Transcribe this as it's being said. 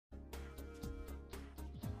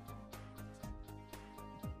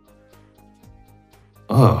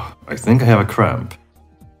Oh, I think I have a cramp.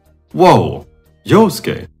 Whoa!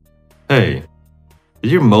 Yosuke! Hey,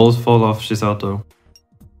 did your moles fall off, Shisato?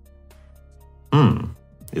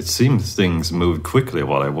 It seems things moved quickly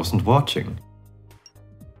while I wasn't watching.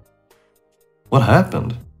 What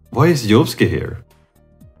happened? Why is Yosuke here?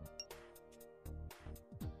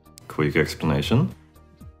 Quick explanation.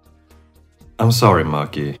 I'm sorry,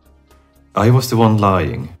 Maki. I was the one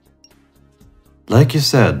lying. Like you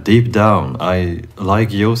said, deep down, I like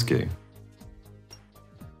Yosuke.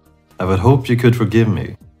 I would hope you could forgive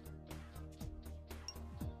me.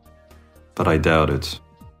 But I doubt it.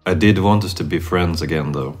 I did want us to be friends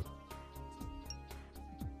again, though.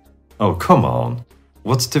 Oh, come on.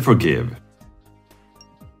 What's to forgive?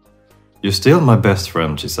 You're still my best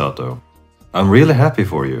friend, Chisato. I'm really happy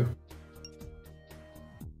for you.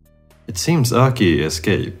 It seems Aki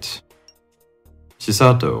escaped.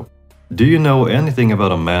 Chisato, do you know anything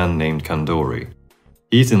about a man named Kandori?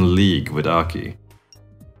 He's in league with Aki.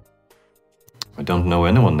 I don't know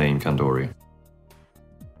anyone named Kandori.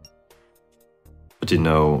 But you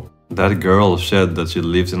know, that girl said that she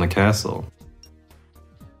lives in a castle.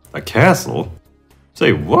 A castle?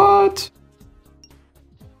 Say what?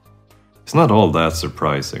 It's not all that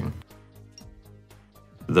surprising.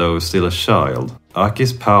 Though still a child,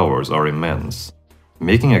 Aki's powers are immense.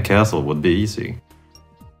 Making a castle would be easy.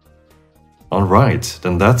 Alright,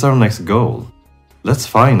 then that's our next goal. Let's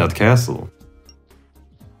find that castle.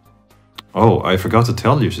 Oh, I forgot to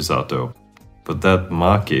tell you, Shisato. But that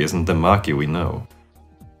Maki isn't the Maki we know.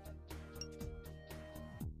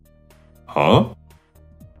 Huh?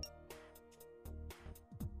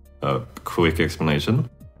 A quick explanation.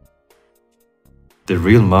 The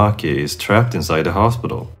real Maki is trapped inside the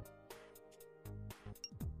hospital.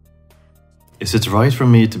 Is it right for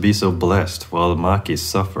me to be so blessed while Maki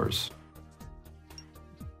suffers?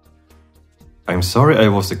 I'm sorry I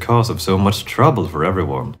was the cause of so much trouble for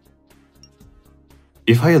everyone.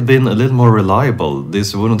 If I had been a little more reliable,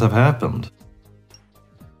 this wouldn't have happened.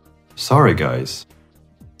 Sorry, guys.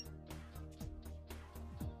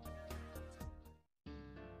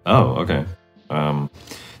 Oh, okay.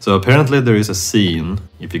 So apparently there is a scene,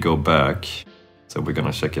 if you go back, so we're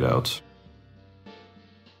gonna check it out.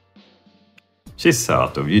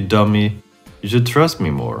 Chisato, you dummy. You should trust me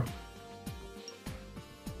more.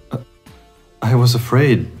 I was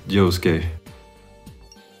afraid, Yosuke.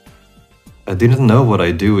 I didn't know what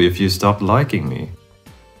I'd do if you stopped liking me.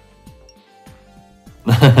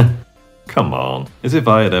 Come on, as if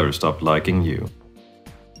I had ever stopped liking you.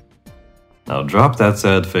 Now drop that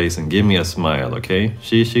sad face and give me a smile, okay,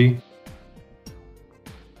 Chichi?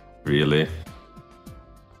 Really?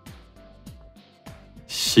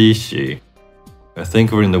 Chichi. I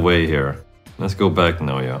think we're in the way here. Let's go back,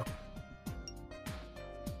 Noya.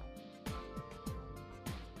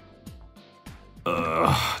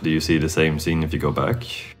 Do you see the same scene if you go back?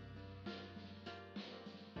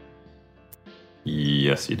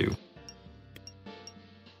 Yes, you do.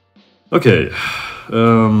 Okay.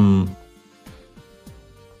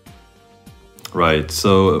 Right,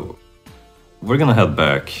 so we're gonna head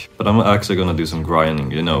back, but I'm actually gonna do some grinding,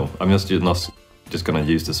 you know. I'm not just gonna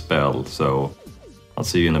use the spell, so I'll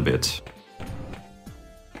see you in a bit.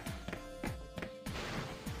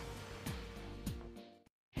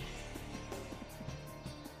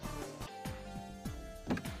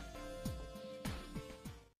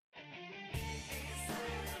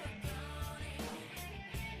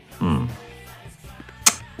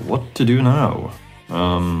 What to do now?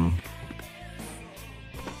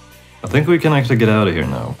 I think we can actually get out of here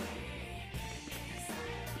now.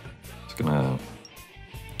 Just gonna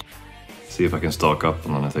see if I can stock up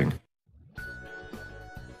on anything.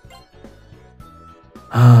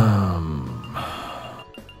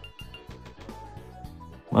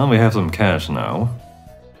 Well, we have some cash now.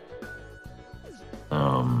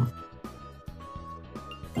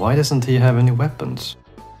 Why doesn't he have any weapons?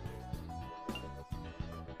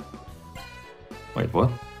 Wait, what?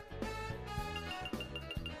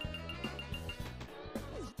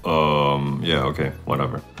 Yeah, okay,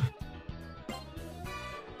 whatever.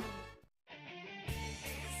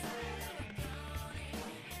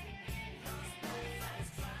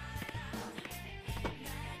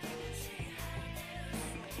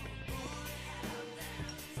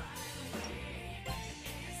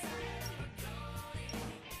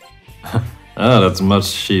 That's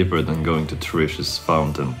much cheaper than going to Trish's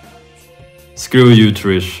fountain. Screw you,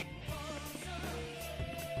 Trish.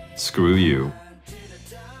 Screw you.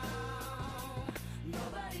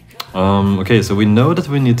 Okay, so we know that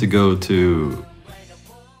we need to go to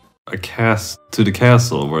the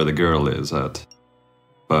castle where the girl is at.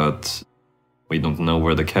 But We don't know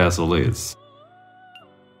where the castle is.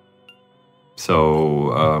 So,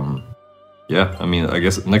 yeah, I mean, I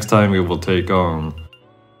guess next time we will take upon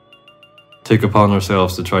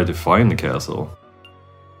ourselves to try to find the castle.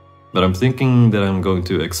 But I'm thinking that I'm going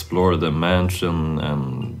to explore the mansion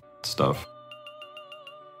and stuff.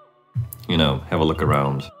 You know, have a look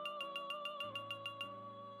around.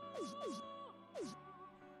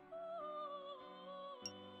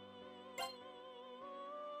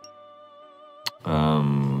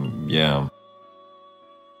 Yeah.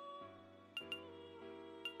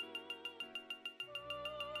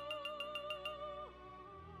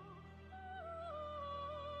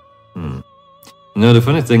 You know, the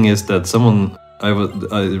funny thing is that I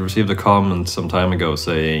received a comment some time ago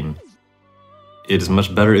saying it is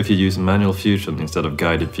much better if you use manual fusion instead of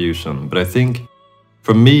guided fusion. But I think,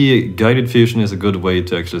 for me, guided fusion is a good way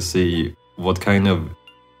to actually see what kind of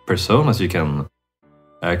personas you can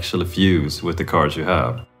actually fuse with the cards you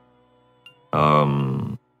have.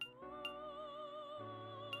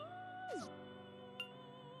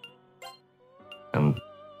 And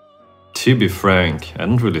to be frank, I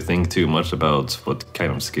didn't really think too much about what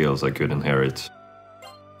kind of skills I could inherit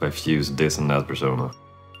if I fused this and that persona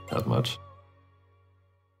that much.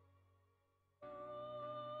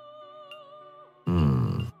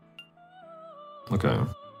 Okay.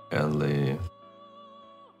 Ellie.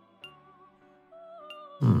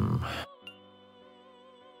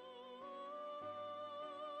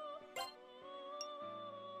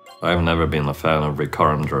 I've never been a fan of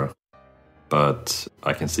Ricarndra, but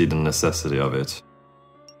I can see the necessity of it.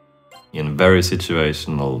 In very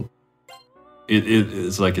situational...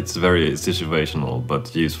 It's like it's very situational,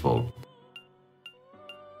 but useful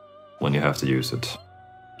when you have to use it.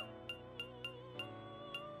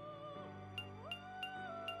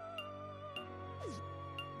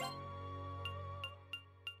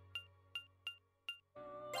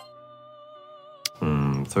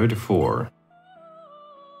 Hmm, 34.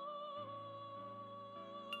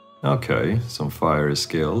 Okay, some fiery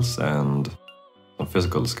skills and some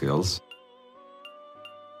physical skills.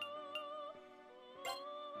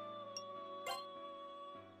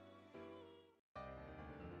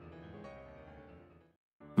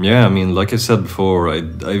 Yeah, I mean, like I said before,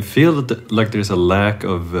 I feel that like there's a lack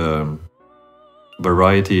of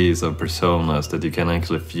varieties of personas that you can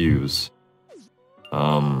actually fuse.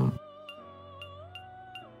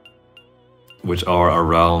 Which are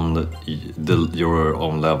around your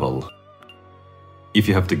own level. If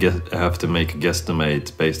you have to make a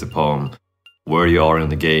guesstimate based upon where you are in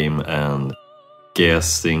the game and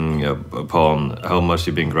guessing upon how much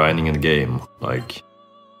you've been grinding in the game, like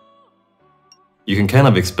you can kind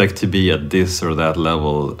of expect to be at this or that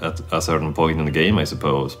level at a certain point in the game, I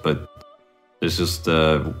suppose. But there's just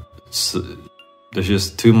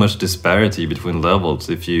too much disparity between levels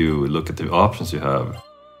if you look at the options you have.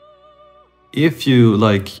 If you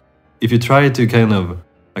try to kind of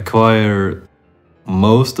acquire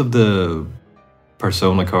most of the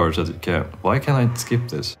persona cards that you can... Why can't I skip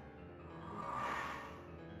this?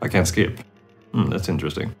 I can't skip. That's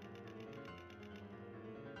interesting.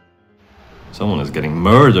 Someone is getting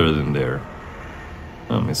murdered in there.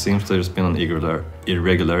 It seems there's been an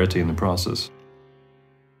irregularity in the process.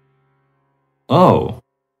 Oh!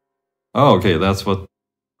 Oh, okay, that's what...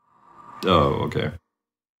 Oh, okay.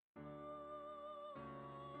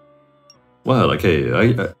 Well,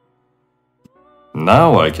 okay,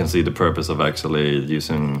 now I can see the purpose of actually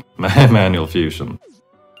using manual fusion.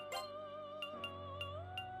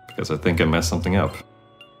 Because I think I messed something up.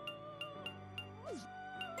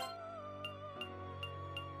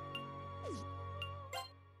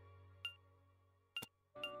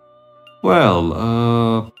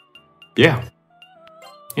 Well, yeah.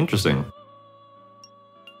 Interesting.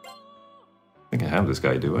 I think I have this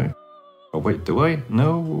guy, do I? Oh wait, do I?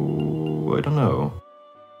 No, I don't know.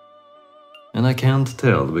 And I can't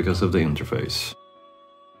tell because of the interface.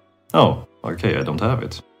 Oh, okay, I don't have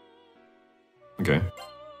it. Okay.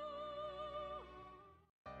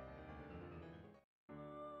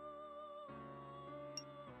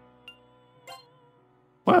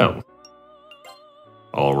 Well.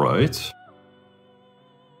 Alright.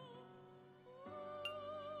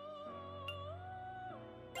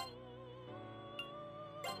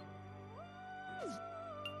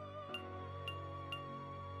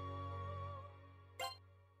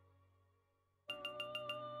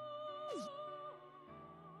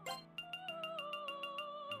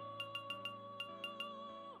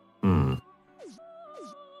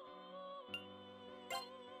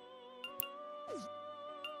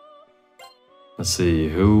 Let's see,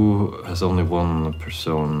 who has only one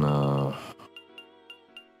persona?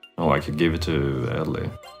 Oh, I could give it to Ellie.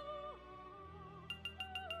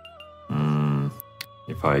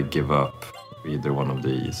 If I give up either one of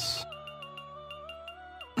these.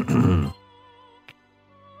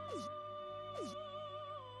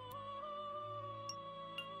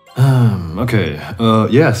 Okay,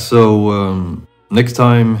 yeah, so next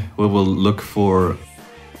time we will look for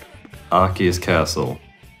Aki's castle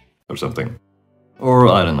or something. Or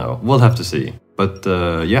I don't know, we'll have to see. But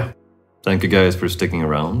yeah, thank you guys for sticking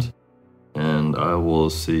around, and I will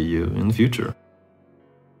see you in the future.